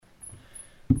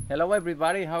Hello,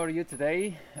 everybody. How are you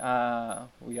today?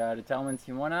 We are Jaume and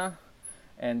Simona,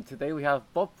 and today we have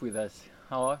Bob with us.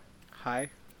 How are? Hi.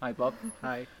 Hi, Bob.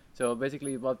 Hi. So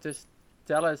basically, Bob, just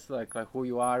tell us like who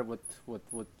you are. What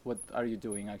are you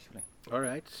doing actually? All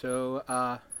right.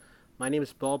 My name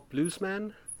is Bob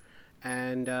Bluesman,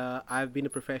 and I've been a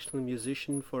professional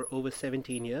musician for over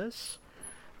 17 years.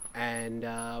 And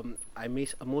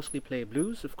mostly play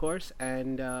blues, of course.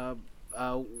 And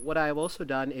what I've also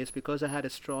done is, because I had a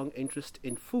strong interest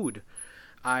in food,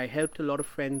 I helped a lot of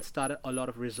friends start a lot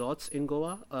of resorts in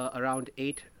Goa, around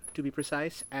 8 to be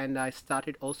precise. And I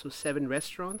started also 7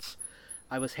 restaurants.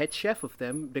 I was head chef of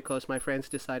them because my friends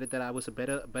decided that I was a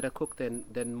better cook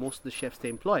than most of the chefs they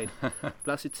employed.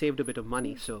 Plus, it saved a bit of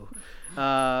money. So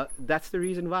that's the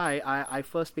reason why I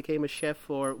first became a chef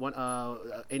for one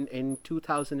in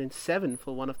 2007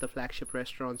 for one of the flagship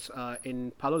restaurants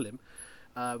in Palolim,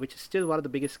 which is still one of the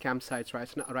biggest campsites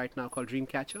right now, called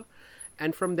Dreamcatcher.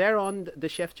 And from there on, the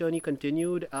chef journey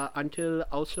continued until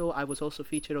also I was also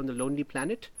featured on The Lonely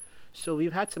Planet. So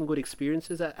we've had some good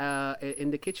experiences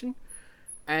in the kitchen.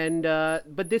 And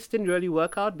but this didn't really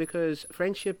work out because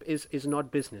friendship is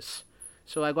not business.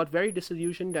 So I got very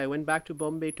disillusioned. I went back to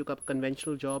Bombay, took up a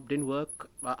conventional job, didn't work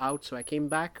out. So I came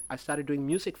back. I started doing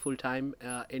music full time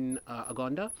in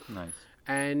Agonda. Nice.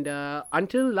 And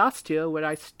until last year, where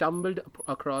I stumbled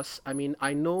across,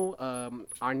 I know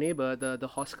our neighbor, the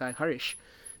horse guy Harish.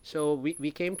 So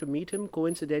we came to meet him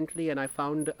coincidentally, and I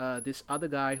found this other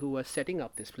guy who was setting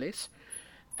up this place.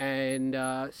 And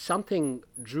something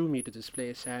drew me to this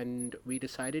place, and we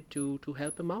decided to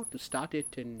help him out, to start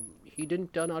it. And he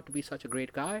didn't turn out to be such a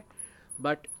great guy,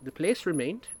 but the place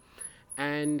remained.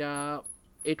 And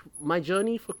my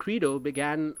journey for Credo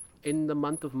began in the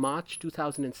month of March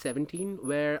 2017,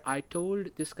 where I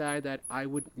told this guy that I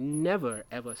would never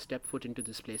ever step foot into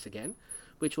this place again,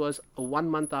 which was 1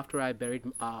 month after I buried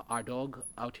our dog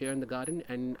out here in the garden.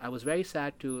 And I was very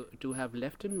sad to have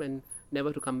left him and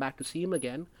never to come back to see him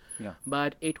again. Yeah.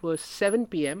 But it was 7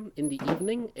 p.m. in the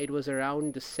evening. It was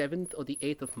around the 7th or the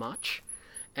 8th of March.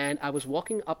 And I was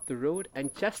walking up the road,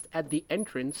 and just at the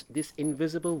entrance, this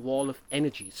invisible wall of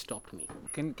energy stopped me.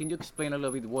 Can you explain a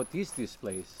little bit what is this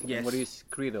place? Yes. And what is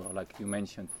Credo, like you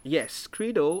mentioned? Yes,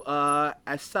 Credo,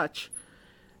 as such,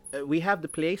 we have the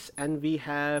place and we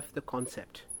have the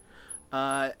concept.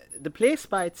 The place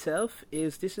by itself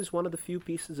this is one of the few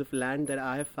pieces of land that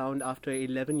I have found after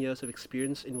 11 years of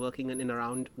experience in working in and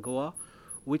around Goa,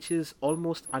 which is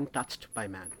almost untouched by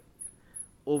man.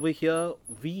 Over here,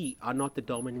 we are not the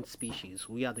dominant species,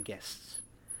 we are the guests.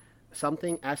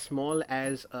 Something as small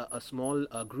as a small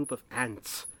group of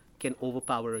ants can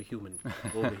overpower a human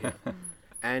over here.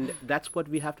 And that's what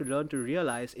we have to learn to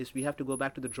realize, is we have to go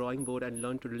back to the drawing board and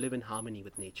learn to live in harmony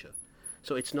with nature.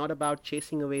 So it's not about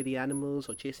chasing away the animals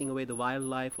or chasing away the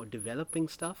wildlife or developing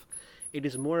stuff. It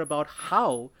is more about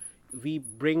how we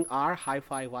bring our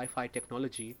hi-fi, Wi-Fi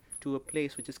technology to a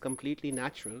place which is completely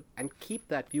natural and keep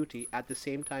that beauty, at the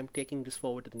same time taking this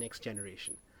forward to the next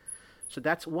generation. So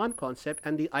that's one concept,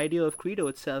 and the idea of Credo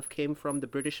itself came from the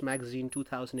British magazine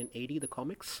 2080, the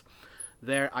comics,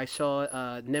 where I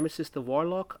saw Nemesis the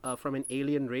Warlock from an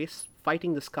alien race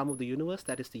fighting the scum of the universe,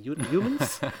 that is the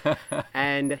humans.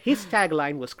 And his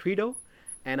tagline was Credo.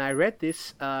 And I read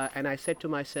this and I said to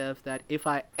myself that if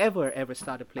I ever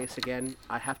start a place again,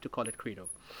 I have to call it Credo.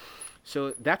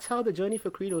 So that's how the journey for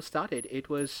Credo started. It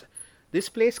was, this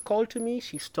place called to me,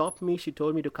 she stopped me, she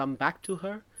told me to come back to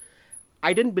her.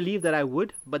 I didn't believe that I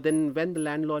would, but then when the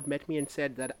landlord met me and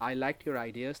said that I liked your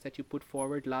ideas that you put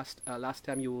forward last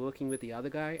time you were working with the other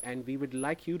guy, and we would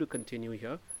like you to continue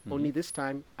here, only this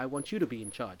time I want you to be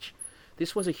in charge.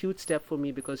 This was a huge step for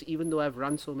me, because even though I've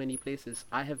run so many places,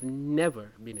 I have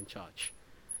never been in charge.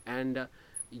 And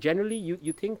generally,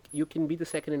 you think you can be the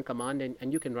second in command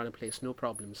and you can run a place, no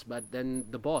problems. But then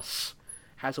the boss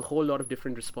has a whole lot of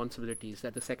different responsibilities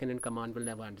that the second in command will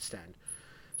never understand.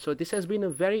 So this has been a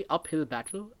very uphill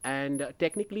battle, and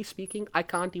technically speaking, I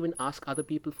can't even ask other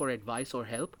people for advice or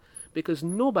help, because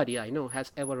nobody I know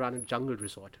has ever run a jungle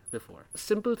resort before.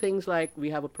 Simple things like,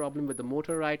 we have a problem with the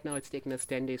motor right now, it's taken us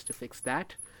 10 days to fix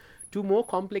that. To more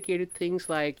complicated things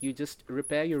like, you just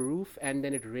repair your roof and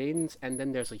then it rains and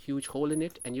then there's a huge hole in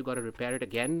it and you got to repair it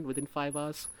again within 5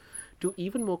 hours. To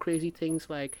even more crazy things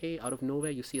like, hey, out of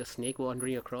nowhere you see a snake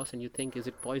wandering across and you think, is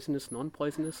it poisonous,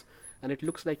 non-poisonous? And it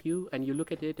looks like you, and you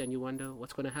look at it and you wonder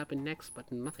what's going to happen next,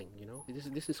 but nothing,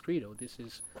 This is Credo. This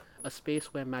is a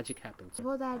space where magic happens.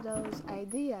 What are those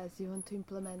ideas you want to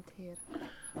implement here?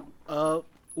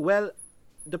 Well,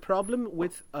 the problem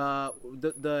with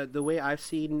the way I've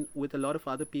seen with a lot of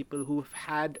other people who've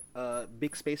had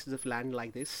big spaces of land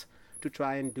like this, to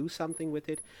try and do something with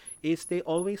it is they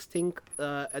always think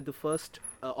at the first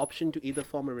option to either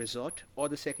form a resort, or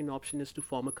the second option is to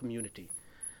form a community.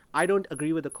 I don't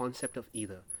agree with the concept of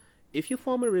either. If you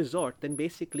form a resort, then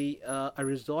basically a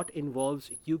resort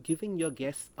involves you giving your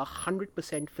guests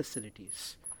 100%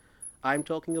 facilities. I'm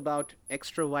talking about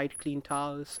extra white clean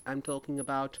towels. I'm talking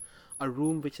about a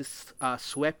room which is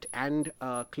swept and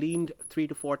cleaned 3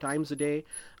 to 4 times a day.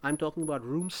 I'm talking about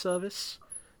room service.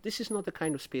 This is not the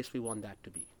kind of space we want that to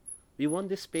be. We want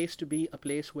this space to be a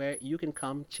place where you can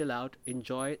come, chill out,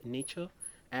 enjoy nature,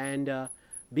 and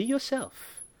be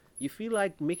yourself. You feel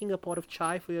like making a pot of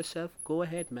chai for yourself? Go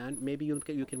ahead, man. Maybe you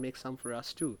can make some for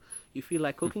us too. You feel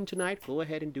like cooking tonight? Go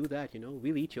ahead and do that.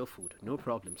 We'll eat your food, no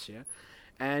problems. Yeah,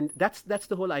 and that's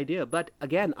the whole idea. But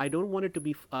again, I don't want it to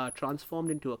be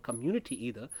transformed into a community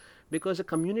either, because a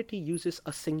community uses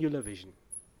a singular vision.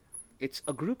 It's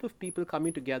a group of people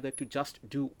coming together to just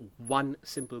do one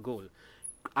simple goal.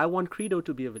 I want Credo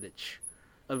to be a village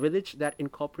that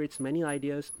incorporates many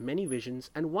ideas, many visions,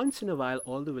 and once in a while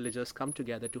all the villagers come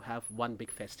together to have one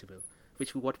big festival,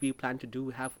 what we plan to do.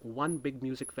 We have one big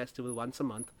music festival once a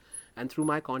month, and through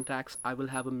my contacts I will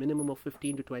have a minimum of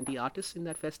 15 to 20 artists in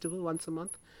that festival once a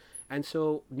month. And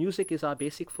so music is our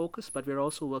basic focus, but we're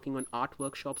also working on art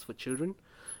workshops for children.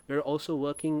 We're also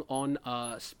working on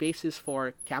spaces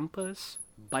for campers,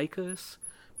 bikers,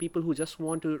 people who just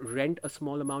want to rent a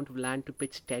small amount of land to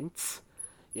pitch tents.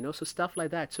 So stuff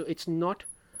like that. So it's not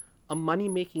a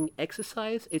money-making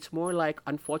exercise. It's more like,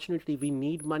 unfortunately, we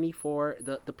need money for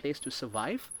the place to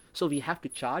survive. So we have to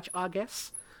charge our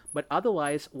guests. But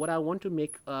otherwise, what I want to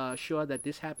make sure that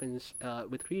this happens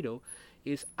with Credo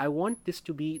is I want this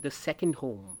to be the second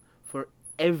home for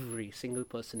every single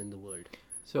person in the world.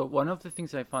 So one of the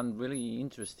things I found really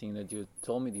interesting that you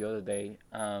told me the other day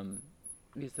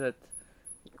is that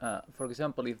for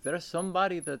example, if there's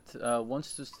somebody that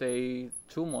wants to stay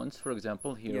 2 months, for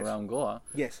example, here around Goa,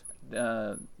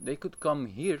 they could come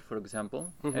here, for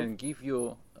example, and give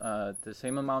you the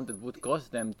same amount that would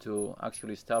cost them to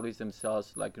actually establish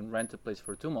themselves, like and rent a place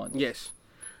for 2 months. Yes.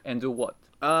 And do what?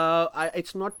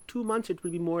 It's not 2 months. It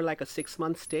will be more like a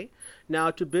 6-month stay.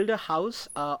 Now, to build a house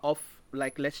of,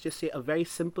 like, let's just say a very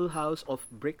simple house of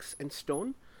bricks and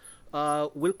stone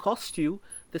will cost you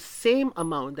the same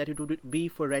amount that it would be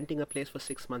for renting a place for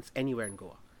 6 months anywhere in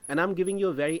Goa. And I'm giving you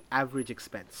a very average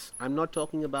expense. I'm not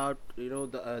talking about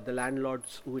the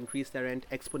landlords who increase their rent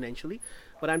exponentially,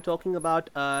 but I'm talking about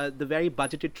the very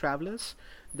budgeted travelers,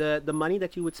 the money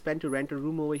that you would spend to rent a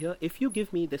room over here. If you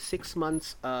give me the 6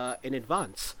 months in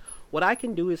advance, what I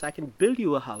can do is I can build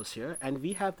you a house here, and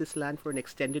we have this land for an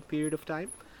extended period of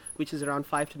time, which is around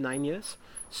 5 to 9 years.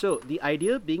 So the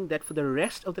idea being that for the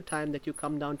rest of the time that you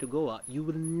come down to Goa, you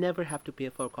will never have to pay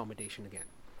for accommodation again.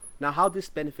 Now, how this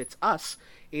benefits us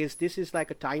is this is like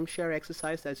a timeshare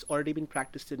exercise that's already been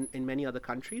practiced in many other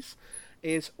countries,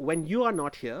 is when you are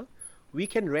not here, we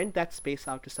can rent that space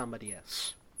out to somebody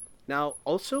else. Now,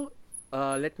 also,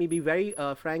 let me be very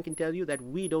frank and tell you that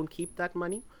we don't keep that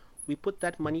money. We put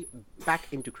that money back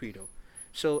into Credo.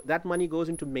 So that money goes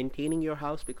into maintaining your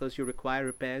house because you require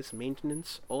repairs,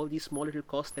 maintenance, all these small little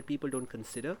costs that people don't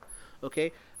consider.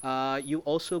 Okay, you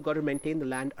also got to maintain the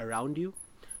land around you.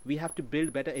 We have to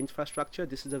build better infrastructure.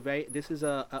 This is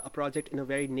a project in a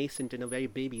very nascent, in a very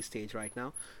baby stage right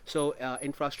now. So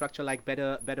infrastructure like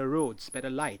better roads, better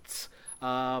lights,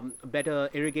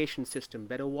 better irrigation system,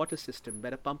 better water system,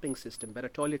 better pumping system, better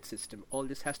toilet system. All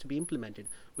this has to be implemented,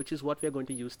 which is what we're going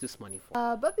to use this money for.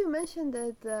 Bob, you mentioned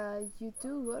that you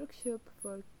do workshop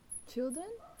for children.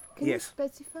 Can you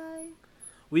specify?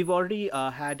 We've already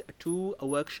had 2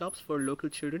 workshops for local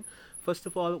children. First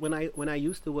of all, when I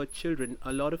use the word children,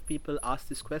 a lot of people ask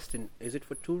this question: is it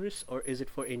for tourists or is it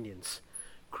for Indians?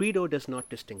 Credo does not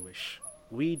distinguish.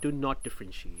 We do not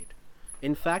differentiate.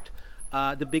 In fact,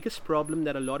 the biggest problem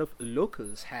that a lot of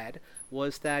locals had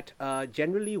was that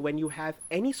generally when you have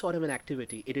any sort of an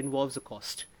activity, it involves a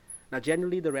cost. Now,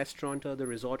 generally the restaurateur, the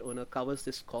resort owner covers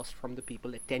this cost from the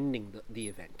people attending the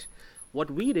event. What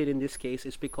we did in this case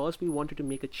is, because we wanted to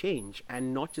make a change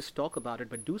and not just talk about it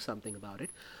but do something about it,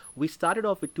 we started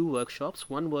off with 2 workshops.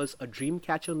 One was a dream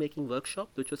catcher making workshop,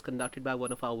 which was conducted by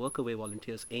one of our workaway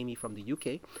volunteers, Amy from the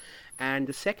UK. And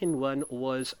the second one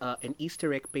was an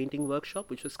Easter egg painting workshop,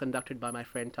 which was conducted by my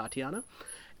friend Tatiana.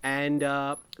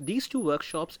 And these 2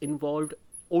 workshops involved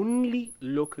only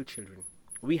local children.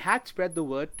 We had spread the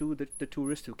word to the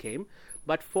tourists who came,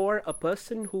 but for a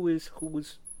person who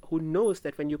knows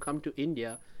that when you come to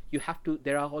India,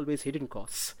 there are always hidden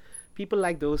costs. people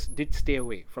like those did stay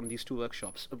away from these 2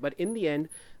 workshops. But in the end,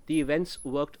 the events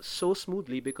worked so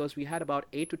smoothly because we had about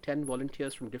 8 to 10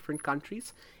 volunteers from different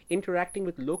countries interacting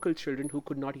with local children who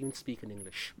could not even speak in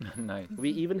English. Nice.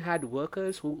 We even had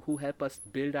workers who help us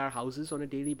build our houses on a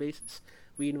daily basis.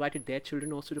 We invited their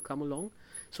children also to come along.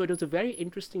 So it was a very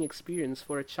interesting experience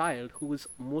for a child who was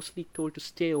mostly told to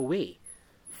stay away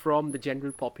from the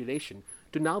general population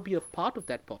to now be a part of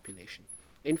that population.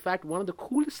 In fact, one of the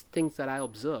coolest things that I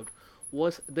observed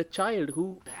was the child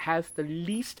who has the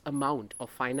least amount of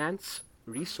finance,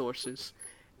 resources,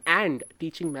 and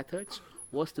teaching methods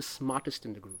was the smartest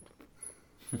in the group.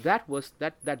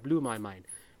 That blew my mind.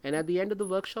 And at the end of the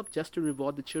workshop, just to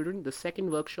reward the children, the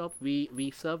second workshop,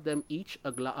 we served them each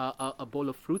a bowl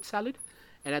of fruit salad.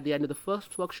 And at the end of the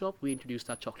first workshop, we introduced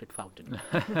our chocolate fountain.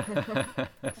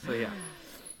 So, yeah.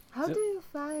 How do you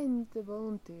find the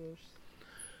volunteers?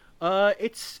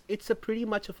 It's a pretty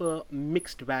much of a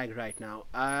mixed bag right now.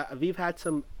 We've had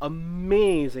some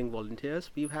amazing volunteers.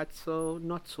 We've had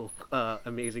not so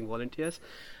amazing volunteers.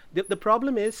 The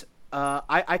problem is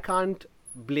I can't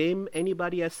blame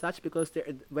anybody as such, because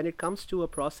when it comes to a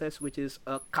process which is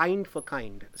a kind for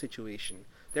kind situation,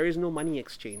 there is no money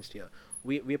exchanged here.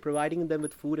 We're providing them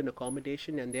with food and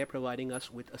accommodation, and they're providing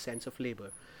us with a sense of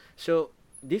labor. So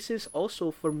this is also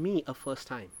for me a first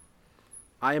time.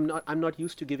 I'm not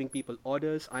used to giving people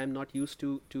orders. I am not used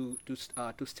to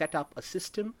set up a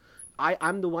system.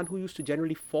 I'm the one who used to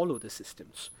generally follow the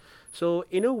systems. So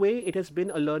in a way, it has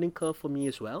been a learning curve for me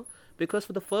as well, because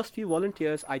for the first few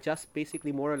volunteers, I just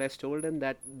basically more or less told them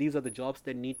that these are the jobs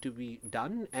that need to be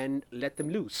done and let them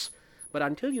loose. But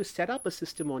until you set up a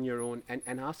system on your own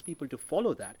and ask people to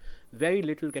follow that, very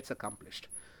little gets accomplished.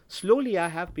 Slowly, I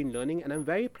have been learning, and I'm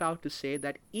very proud to say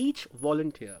that each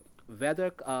volunteer,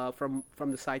 whether from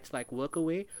the sites like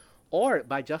Workaway or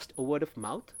by just a word of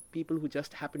mouth, people who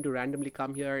just happen to randomly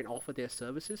come here and offer their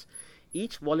services,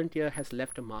 each volunteer has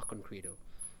left a mark on Credo.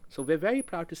 So we're very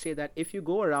proud to say that if you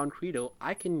go around Credo,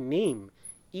 I can name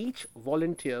each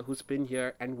volunteer who's been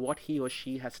here and what he or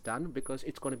she has done, because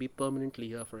it's going to be permanently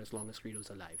here for as long as Credo's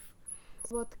alive.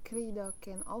 What Credo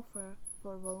can offer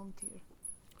for volunteers?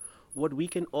 What we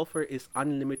can offer is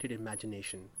unlimited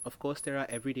imagination. Of course, there are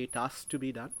everyday tasks to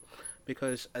be done,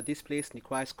 because this place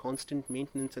requires constant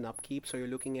maintenance and upkeep. So you're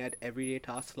looking at everyday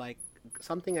tasks like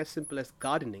something as simple as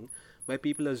gardening, where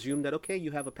people assume that, okay,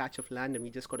 you have a patch of land and we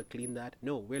just got to clean that.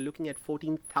 No, we're looking at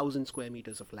 14,000 square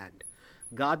meters of land.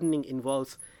 Gardening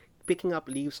involves picking up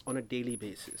leaves on a daily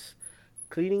basis,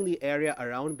 cleaning the area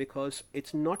around, because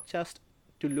it's not just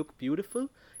to look beautiful,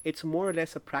 it's more or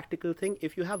less a practical thing.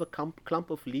 If you have a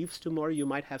clump of leaves tomorrow, you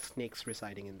might have snakes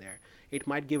residing in there. It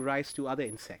might give rise to other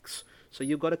insects. So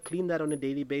you've got to clean that on a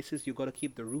daily basis. You've got to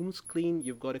keep the rooms clean.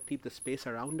 You've got to keep the space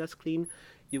around us clean.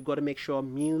 You've got to make sure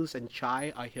meals and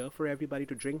chai are here for everybody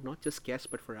to drink, not just guests,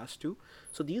 but for us too.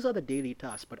 So these are the daily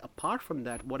tasks. But apart from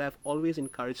that, what I've always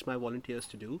encouraged my volunteers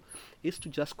to do is to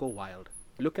just go wild.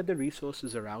 Look at the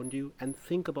resources around you and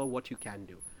think about what you can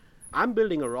do. I'm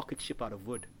building a rocket ship out of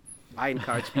wood. I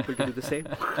encourage people to do the same.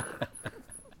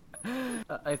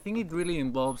 I think it really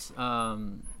involves,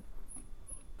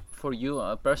 for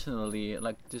you personally,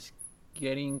 like just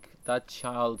getting that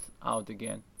child out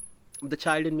again. The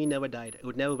child in me never died.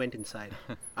 It never went inside.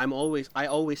 I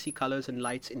always see colors and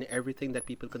lights in everything that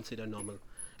people consider normal.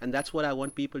 And that's what I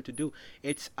want people to do.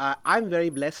 I'm very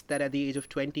blessed that at the age of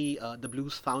 20, the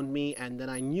blues found me, and then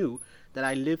I knew that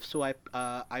I live so I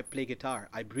play guitar.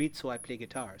 I breathe so I play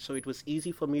guitar. So it was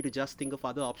easy for me to just think of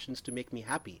other options to make me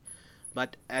happy.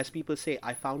 But as people say,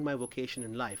 I found my vocation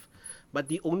in life. But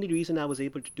the only reason I was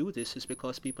able to do this is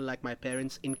because people like my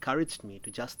parents encouraged me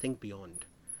to just think beyond.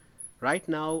 Right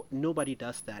now, nobody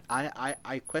does that.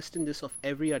 I question this of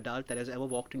every adult that has ever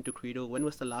walked into Credo. When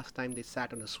was the last time they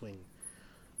sat on a swing?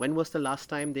 When was the last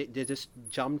time they just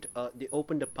jumped, they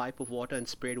opened a pipe of water and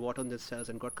sprayed water on themselves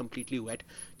and got completely wet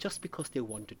just because they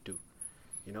wanted to?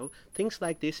 You know, things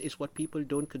like this is what people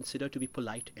don't consider to be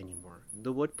polite anymore.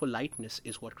 The word politeness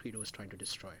is what Credo is trying to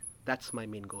destroy. That's my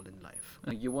main goal in life.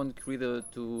 You want Credo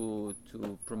to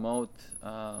promote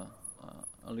a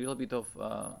little bit of,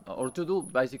 or to do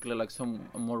basically like some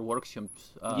more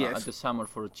workshops Yes. at the summer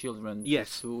for children.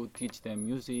 Yes. To teach them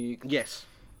music. Yes.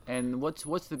 And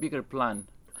what's the bigger plan?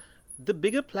 The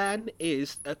bigger plan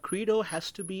is a Credo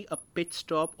has to be a pit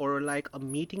stop or like a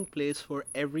meeting place for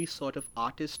every sort of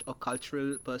artist or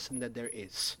cultural person that there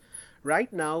is.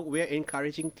 Right now, we're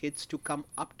encouraging kids to come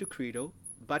up to Credo,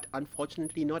 but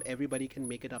unfortunately not everybody can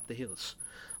make it up the hills.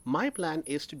 My plan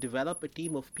is to develop a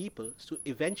team of people so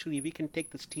eventually we can take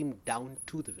this team down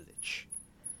to the village.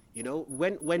 You know,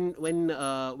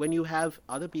 when you have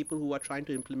other people who are trying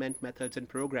to implement methods and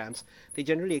programs, they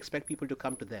generally expect people to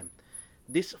come to them.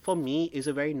 This, for me, is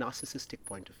a very narcissistic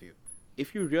point of view.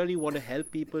 If you really want to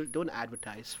help people, don't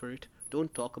advertise for it,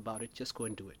 don't talk about it, just go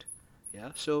and do it.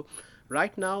 Yeah. So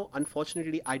right now,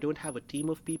 unfortunately, I don't have a team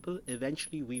of people.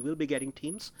 Eventually, we will be getting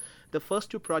teams. The first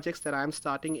two projects that I'm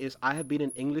starting is, I have been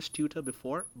an English tutor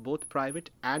before, both private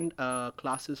and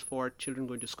classes for children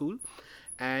going to school.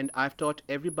 And I've taught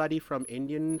everybody from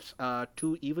Indians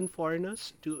to even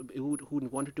foreigners who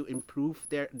wanted to improve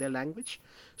their language.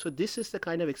 So this is the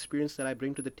kind of experience that I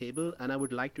bring to the table, and I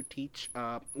would like to teach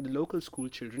the local school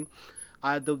children.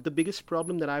 The biggest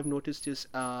problem that I've noticed is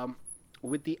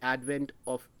with the advent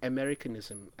of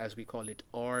Americanism, as we call it,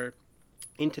 or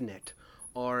internet,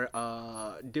 or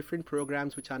different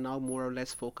programs which are now more or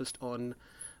less focused on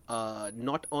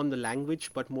not on the language,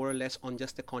 but more or less on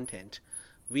just the content.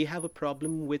 We have a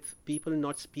problem with people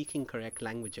not speaking correct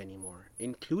language anymore,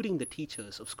 including the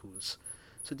teachers of schools.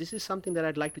 So this is something that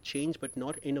I'd like to change, but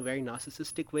not in a very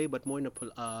narcissistic way, but more in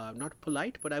a not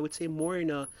polite, but I would say more in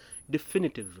a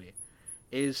definitive way.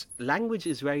 Is language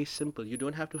is very simple. You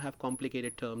don't have to have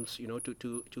complicated terms, you know,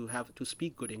 to have to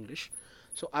speak good English.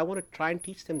 So I want to try and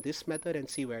teach them this method and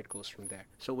see where it goes from there.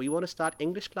 So we want to start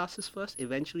English classes first.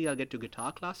 Eventually I'll get to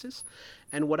guitar classes.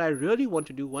 And what I really want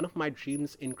to do, one of my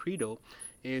dreams in Credo,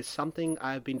 is something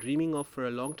I've been dreaming of for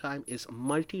a long time, is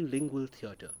multilingual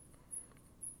theater.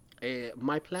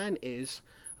 My plan is,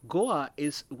 Goa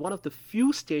is one of the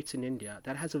few states in India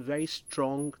that has a very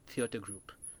strong theater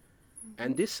group.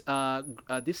 And this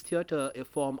theater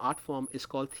art form is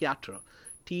called Theatra,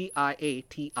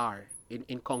 Tiatr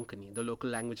in Konkani, the local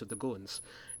language of the Goans.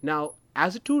 Now,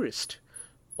 as a tourist,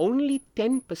 only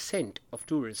 10% of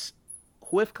tourists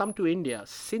who have come to India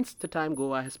since the time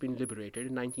Goa has been liberated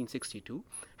in 1962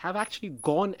 have actually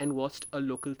gone and watched a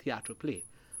local theatre play.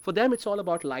 For them, it's all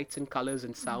about lights and colors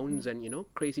and sounds and, you know,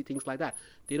 crazy things like that.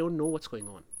 They don't know what's going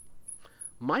on.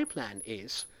 My plan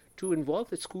is to involve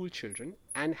the school children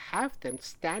and have them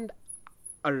stand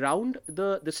around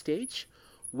the stage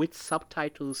with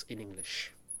subtitles in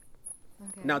English.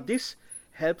 Okay. Now, this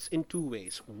helps in two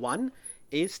ways. One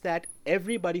is that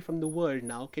everybody from the world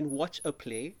now can watch a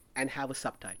play and have a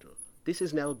subtitle. This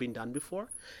has never been done before.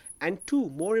 And two,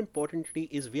 more importantly,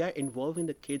 is we are involving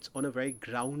the kids on a very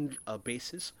ground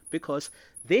basis, because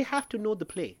they have to know the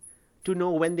play to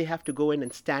know when they have to go in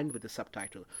and stand with the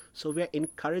subtitle. So we are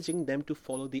encouraging them to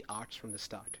follow the arts from the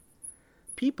start.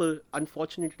 People,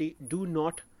 unfortunately, do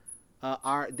not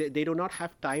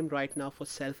have time right now for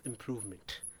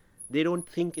self-improvement. They don't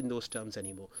think in those terms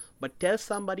anymore. But tell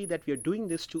somebody that we are doing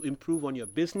this to improve on your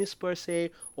business per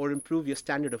se, or improve your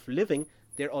standard of living,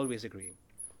 they're always agreeing.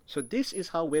 So this is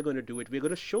how we're going to do it. We're going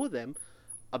to show them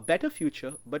a better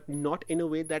future, but not in a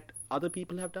way that other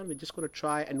people have done. We're just going to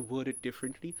try and word it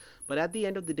differently. But at the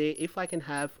end of the day, if I can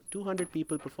have 200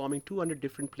 people performing 200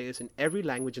 different plays in every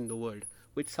language in the world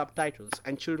with subtitles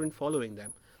and children following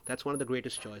them, that's one of the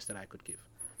greatest joys that I could give.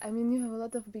 I mean, you have a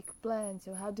lot of big plans,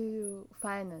 so how do you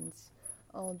finance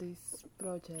all these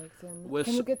projects, and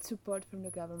can you get support from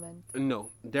the government? No,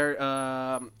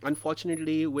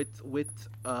 unfortunately,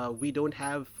 we don't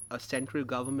have a central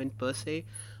government per se.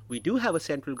 We do have a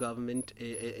central government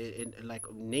in like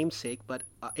namesake, but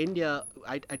India,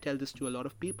 I tell this to a lot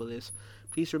of people, is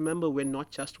please remember, we're not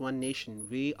just one nation.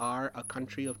 We are a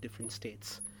country of different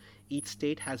states. Each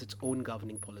state has its own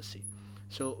governing policy.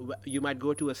 So you might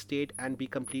go to a state and be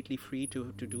completely free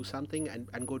to do something,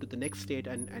 and go to the next state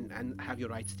and have your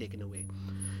rights taken away.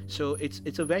 So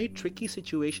it's a very tricky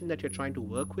situation that you're trying to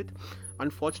work with.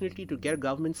 Unfortunately, to get a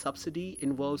government subsidy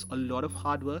involves a lot of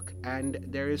hard work, and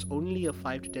there is only a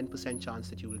 5 to 10% chance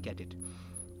that you will get it.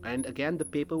 And again, the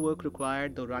paperwork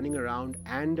required, the running around,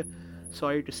 and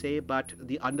sorry to say, but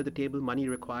the under the table money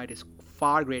required is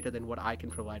far greater than what I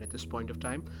can provide at this point of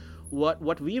time.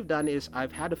 What we've done is,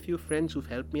 I've had a few friends who've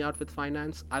helped me out with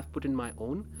finance. I've put in my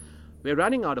own. We're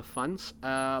running out of funds.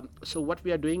 So what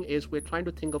we are doing is we're trying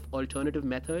to think of alternative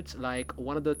methods. Like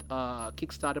one of the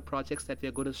Kickstarter projects that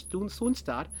we're going to soon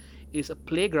start is a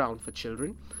playground for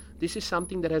children. This is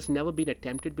something that has never been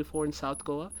attempted before in South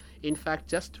Goa. In fact,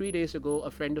 just 3 days ago,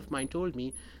 a friend of mine told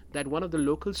me that one of the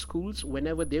local schools,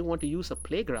 whenever they want to use a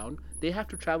playground, they have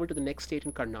to travel to the next state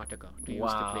in Karnataka to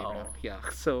use the playground. Yeah,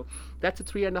 so that's a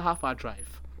 3.5-hour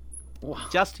drive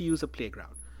just to use a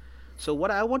playground. So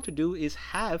what I want to do is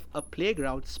have a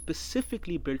playground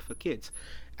specifically built for kids.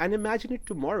 And imagine it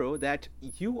tomorrow that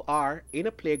you are in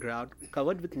a playground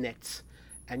covered with nets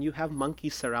and you have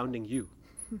monkeys surrounding you.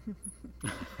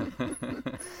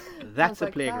 That's a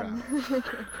playground.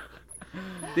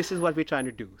 This is what we're trying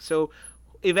to do. So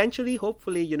eventually,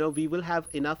 hopefully, we will have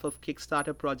enough of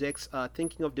Kickstarter projects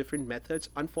thinking of different methods.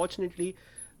 Unfortunately,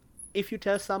 if you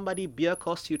tell somebody beer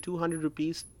costs you 200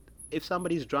 rupees, if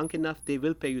somebody's drunk enough, they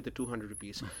will pay you the 200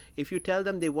 rupees. If you tell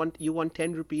them you want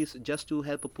 10 rupees just to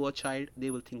help a poor child, they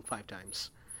will think 5 times.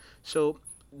 So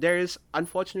there is,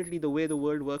 unfortunately, the way the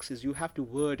world works is you have to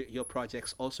word your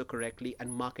projects also correctly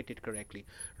and market it correctly.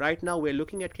 Right now, we're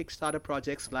looking at Kickstarter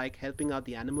projects like helping out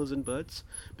the animals and birds,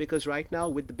 because right now,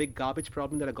 with the big garbage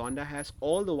problem that Agonda has,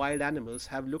 all the wild animals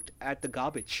have looked at the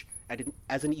garbage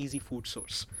as an easy food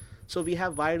source. So we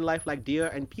have wildlife like deer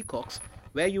and peacocks.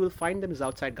 Where you will find them is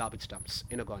outside garbage dumps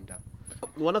in Agonda.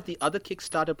 One of the other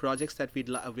Kickstarter projects that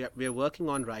we're working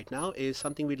on right now is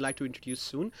something we'd like to introduce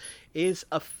soon, is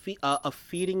a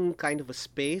feeding kind of a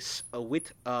space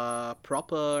with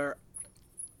proper,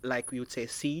 like we would say,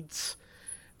 seeds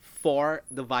for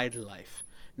the wildlife.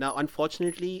 Now,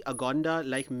 unfortunately, Agonda,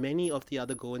 like many of the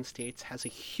other Goan states, has a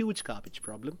huge garbage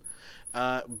problem.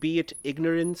 Be it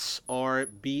ignorance or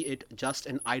be it just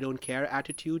an I don't care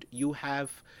attitude, you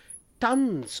have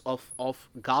tons of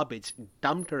garbage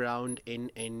dumped around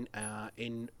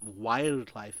in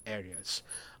wildlife areas.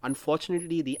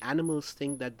 Unfortunately, the animals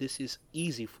think that this is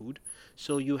easy food,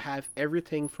 so you have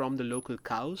everything from the local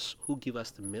cows who give us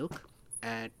the milk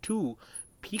to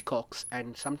peacocks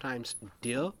and sometimes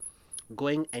deer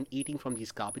going and eating from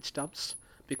these garbage dumps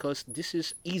because this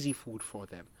is easy food for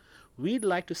them. We'd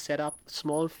like to set up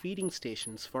small feeding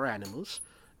stations for animals.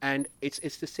 And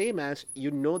it's the same as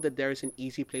that there is an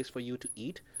easy place for you to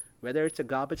eat. Whether it's a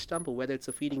garbage dump or whether it's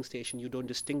a feeding station, you don't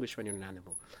distinguish when you're an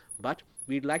animal. But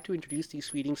we'd like to introduce these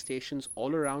feeding stations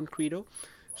all around Credo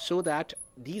so that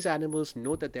these animals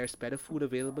know that there's better food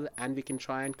available and we can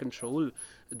try and control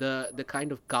the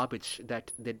kind of garbage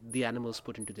that the animals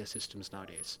put into their systems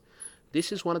nowadays.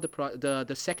 This is one of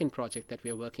the second project that we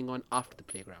are working on after the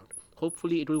playground.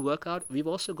 Hopefully it will work out. We've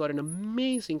also got an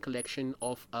amazing collection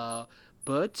of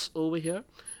birds over here.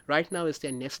 Right now is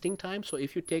their nesting time, so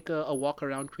if you take a walk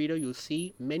around Credo, you'll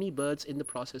see many birds in the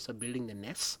process of building their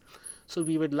nests. So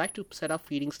we would like to set up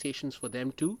feeding stations for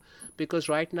them too, because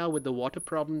right now with the water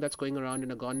problem that's going around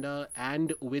in Agonda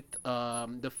and with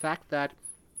the fact that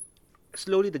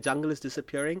slowly the jungle is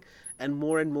disappearing and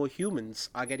more humans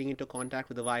are getting into contact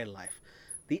with the wildlife,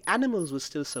 the animals will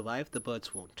still survive, the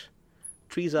birds won't.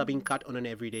 Trees are being cut on an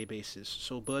everyday basis,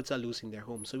 so birds are losing their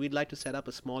homes. So we'd like to set up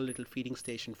a small little feeding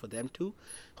station for them too.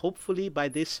 Hopefully by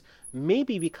this,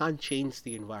 maybe we can't change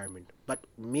the environment, but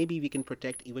maybe we can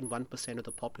protect even 1% of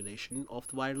the population of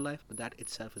the wildlife, but that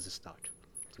itself is a start.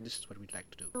 So this is what we'd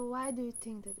like to do. So why do you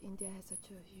think that India has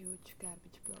such a huge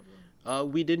garbage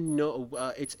problem? We didn't know.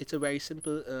 It's a very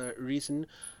simple reason.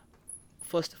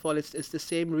 First of all, it's the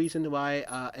same reason why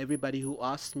everybody who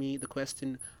asks me the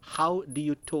question, how do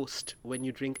you toast when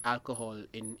you drink alcohol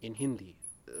in Hindi,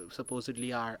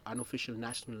 supposedly our unofficial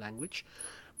national language,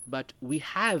 but we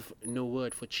have no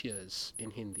word for cheers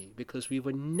in Hindi because we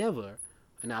were never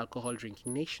an alcohol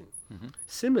drinking nation. Mm-hmm.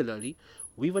 Similarly,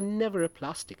 we were never a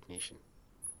plastic nation.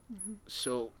 Mm-hmm.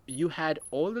 So you had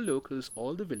all the locals,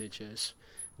 all the villagers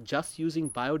just using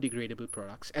biodegradable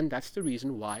products, and that's the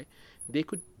reason why they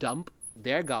could dump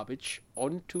their garbage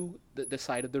onto the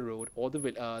side of the road or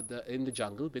in the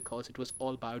jungle because it was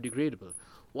all biodegradable.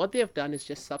 What they have done is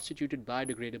just substituted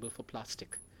biodegradable for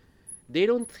plastic. They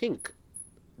don't think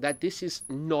that this is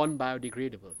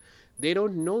non-biodegradable. They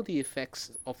don't know the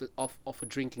effects of a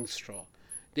drinking straw.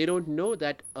 They don't know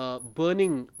that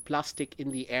burning plastic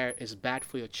in the air is bad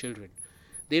for your children.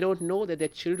 They don't know that their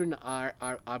children are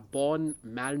born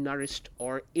malnourished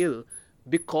or ill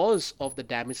because of the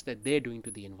damage that they're doing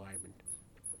to the environment.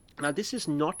 Now, this is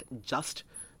not just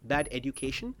bad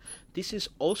education. This is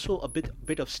also a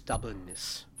bit of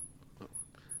stubbornness.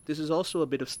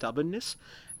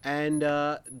 And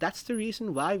that's the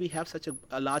reason why we have such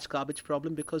a large garbage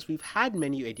problem, because we've had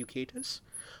many educators.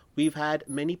 We've had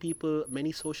many people,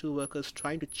 many social workers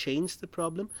trying to change the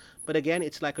problem. But again,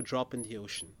 it's like a drop in the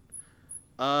ocean.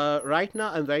 Right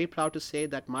now, I'm very proud to say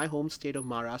that my home state of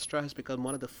Maharashtra has become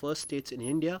one of the first states in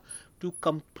India to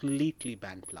completely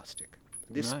ban plastic.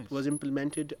 This was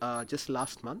implemented just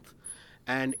last month,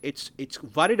 and it's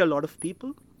worried a lot of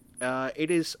people.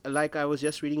 It is, like I was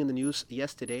just reading in the news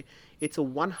yesterday, it's a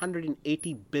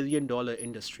 $180 billion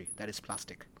industry that is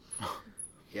plastic.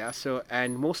 Yeah, so,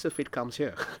 and most of it comes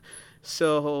here.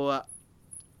 So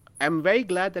I'm very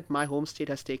glad that my home state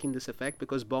has taken this effect,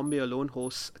 because Bombay alone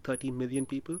hosts 30 million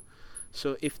people.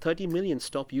 So if 30 million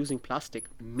stop using plastic,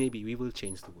 maybe we will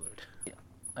change the world. Yeah,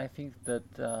 I think that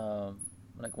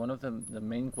like one of the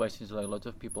main questions like a lot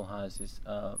of people has is,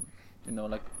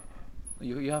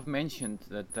 you have mentioned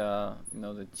that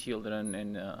the children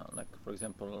and like for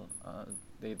example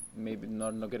they maybe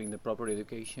not getting the proper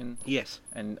education. Yes.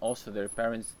 And also their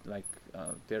parents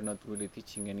they're not really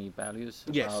teaching any values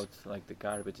Yes. about like the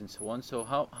garbage and so on. So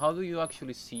how do you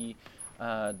actually see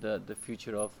the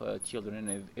future of children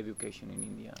and education in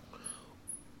India?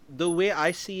 The way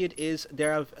I see it is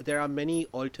there are many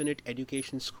alternate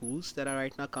education schools that are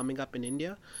right now coming up in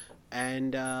India,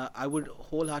 and I would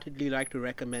wholeheartedly like to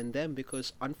recommend them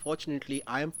because unfortunately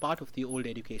I am part of the old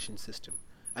education system,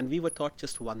 and we were taught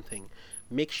just one thing: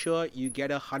 make sure you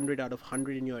get 100 out of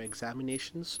 100 in your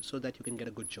examinations so that you can get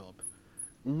a good job.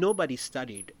 Nobody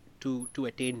studied to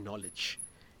attain knowledge.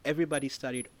 Everybody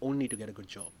studied only to get a good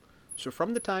job. So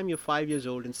from the time you're 5 years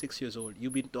old and 6 years old,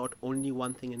 you've been taught only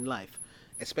one thing in life.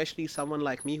 Especially someone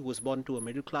like me who was born to a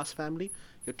middle class family,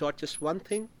 you're taught just one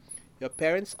thing. Your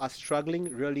parents are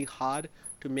struggling really hard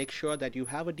to make sure that you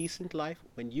have a decent life.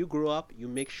 When you grow up, you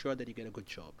make sure that you get a good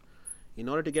job. In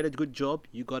order to get a good job,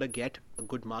 you got to get a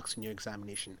good marks in your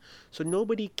examination. So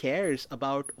nobody cares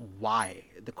about why.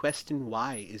 The question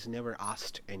why is never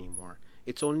asked anymore.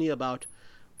 It's only about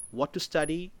what to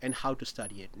study and how to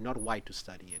study it, not why to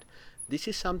study it. This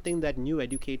is something that new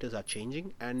educators are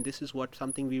changing, and this is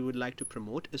something we would like to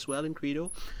promote as well in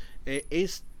Credo,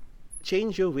 is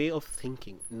change your way of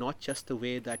thinking, not just the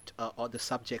way that or the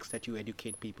subjects that you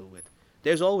educate people with.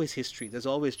 There's always history, there's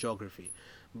always geography,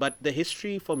 but the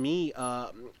history for me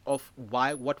of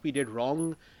what we did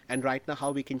wrong and right now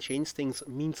how we can change things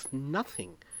means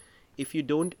nothing if you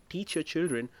don't teach your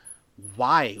children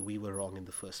why we were wrong in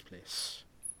the first place.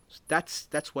 That's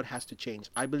what has to change.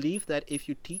 I believe that if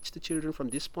you teach the children from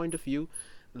this point of view,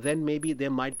 then maybe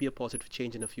there might be a positive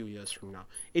change in a few years from now.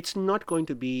 It's not going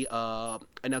to be an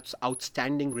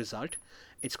outstanding result.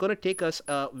 It's going to take us,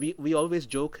 we always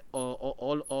joke,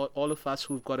 all of us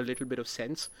who've got a little bit of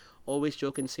sense, always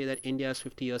joke and say that India is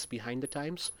 50 years behind the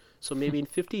times. So maybe in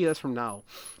 50 years from now,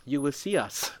 you will see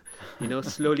us,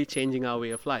 slowly changing our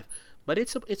way of life. But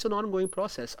it's an ongoing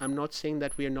process. I'm not saying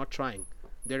that we are not trying.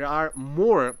 There are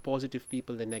more positive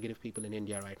people than negative people in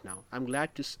India right now. I'm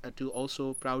glad to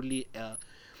also proudly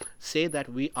say that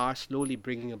we are slowly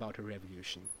bringing about a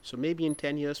revolution. So maybe in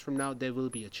 10 years from now, there will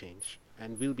be a change,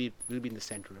 and we'll be in the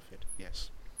center of it.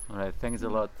 Yes. All right. Thanks a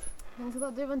lot. Thanks a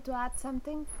lot. Do you want to add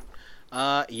something?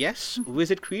 Yes.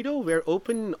 Visit Credo. We're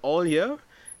open all year.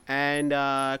 And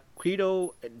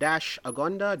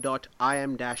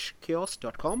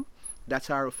credo-agonda.im-kiosk.com. That's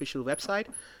our official website.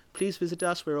 Please visit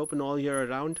us. We're open all year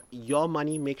around. Your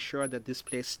money makes sure that this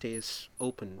place stays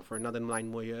open for another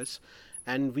 9 more years.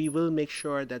 And we will make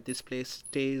sure that this place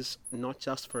stays not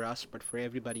just for us, but for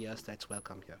everybody else that's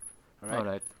welcome here. All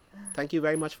right. Thank you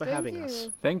very much for having us.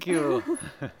 Thank you.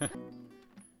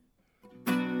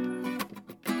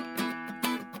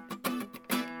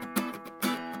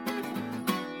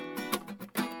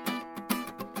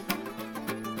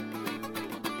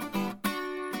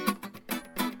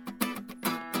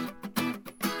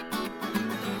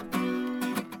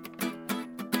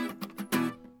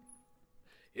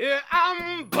 Yeah,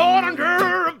 I'm born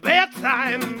under a bad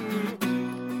sign.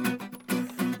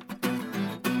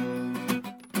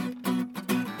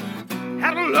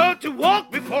 Had to learn to walk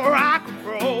before I could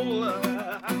crawl.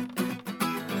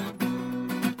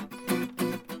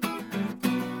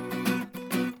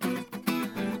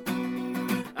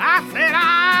 I said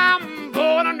I'm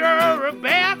born under a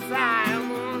bad sign.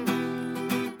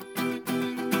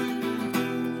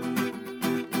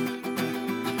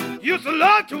 Used to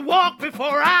learn to walk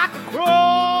before I could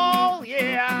crawl,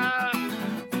 yeah.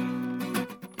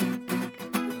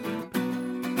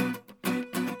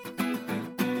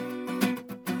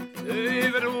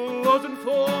 If it wasn't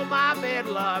for my bad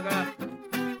luck,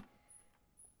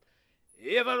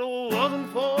 if it wasn't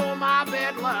for my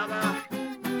bad luck,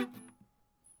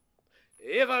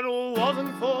 if it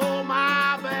wasn't for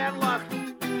my bad luck,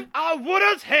 I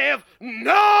wouldn't have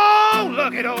no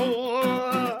luck at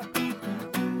all.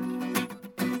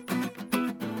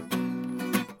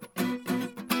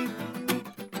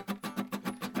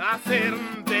 I said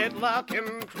bad luck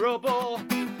and trouble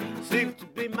seems to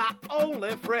be my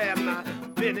only friend.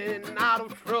 I've been in and out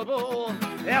of trouble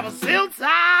ever since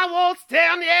I was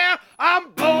 10. Yeah,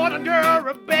 I'm born under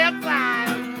a bad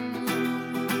sign.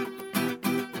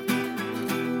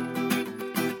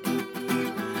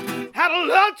 Had to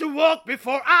learn to walk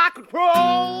before I could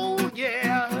crawl,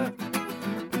 yeah.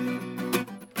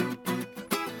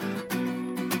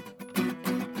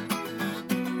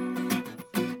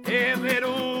 If it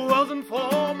wasn't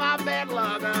for my bad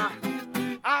luck,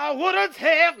 I wouldn't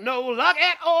have no luck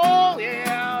at all,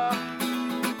 yeah.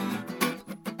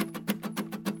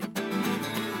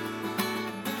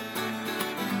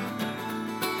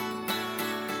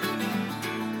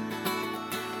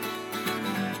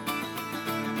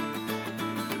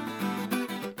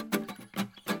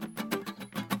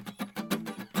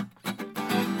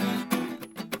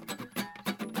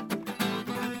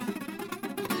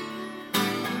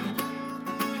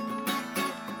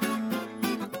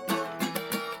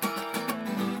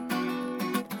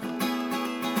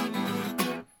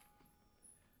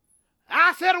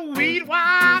 said weed,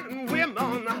 wine, and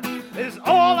women is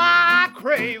all I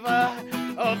crave.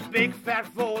 A big fat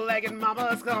four-legged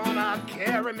mama's gonna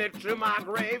carry me to my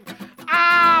grave.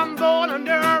 I'm born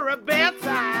under a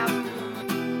bedside.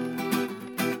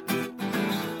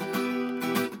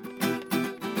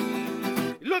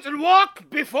 Looked and walk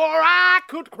before I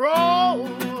could crawl.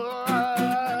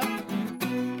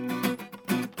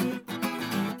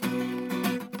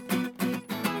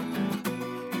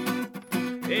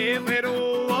 If it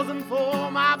wasn't for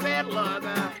my bad luck,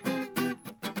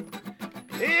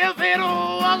 if it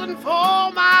wasn't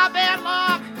for my bad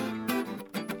luck,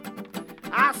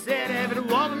 I said if it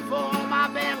wasn't for my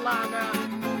bad luck,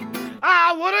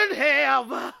 I wouldn't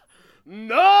have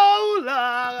no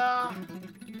luck.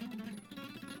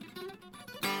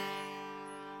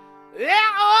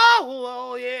 Yeah,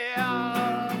 oh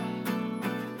yeah.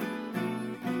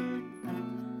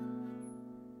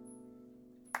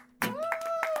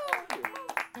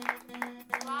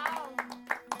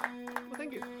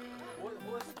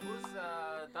 Who's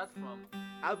that from?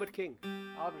 Albert King.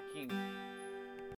 Albert King.